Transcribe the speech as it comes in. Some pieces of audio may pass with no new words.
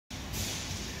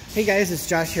Hey guys, it's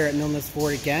Josh here at Milnes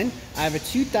Ford again. I have a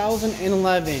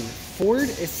 2011 Ford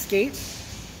Escape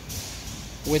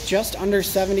with just under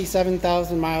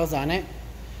 77,000 miles on it.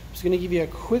 I'm just going to give you a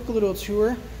quick little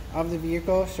tour of the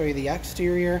vehicle, show you the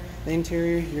exterior, the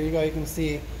interior. Here you go, you can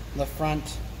see the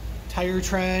front tire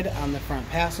tread on the front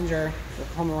passenger. We'll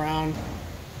come around,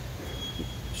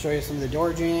 show you some of the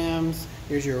door jambs.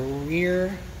 Here's your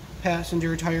rear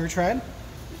passenger tire tread.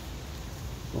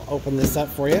 We'll open this up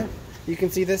for you. You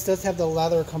can see this does have the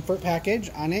leather comfort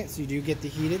package on it, so you do get the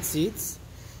heated seats.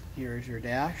 Here's your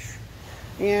dash.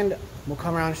 And we'll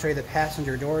come around and show you the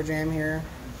passenger door jamb here.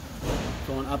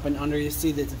 Going up and under, you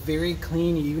see that's a very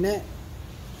clean unit.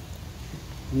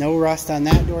 No rust on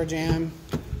that door jamb.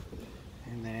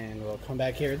 And then we'll come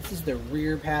back here. This is the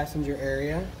rear passenger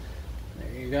area.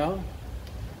 There you go.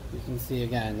 You can see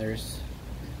again, there's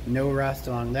no rust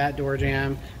along that door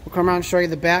jamb. We'll come around and show you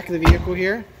the back of the vehicle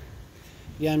here.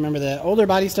 Yeah, remember the older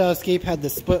body style Escape had the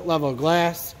split level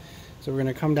glass. So we're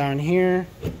going to come down here,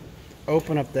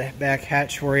 open up the back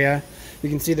hatch for you. You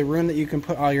can see the room that you can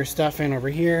put all your stuff in over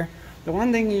here. The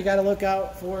one thing you got to look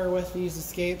out for with these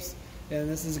Escapes, and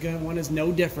this is good, one is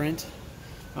no different.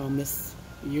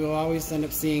 You'll always end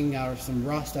up seeing some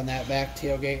rust on that back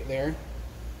tailgate there.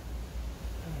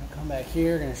 I'm going to come back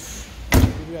here. We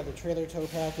do have the trailer tow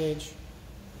package.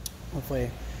 Hopefully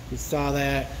you saw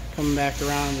that. Coming back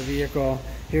around the vehicle,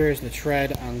 here is the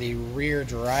tread on the rear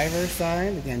driver's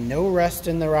side. Again, no rust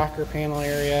in the rocker panel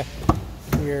area.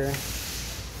 Here's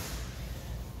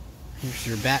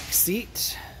your back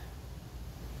seat.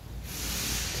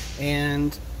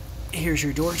 And here's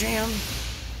your door jamb.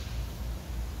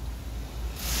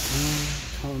 And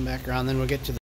coming back around, then we'll get to the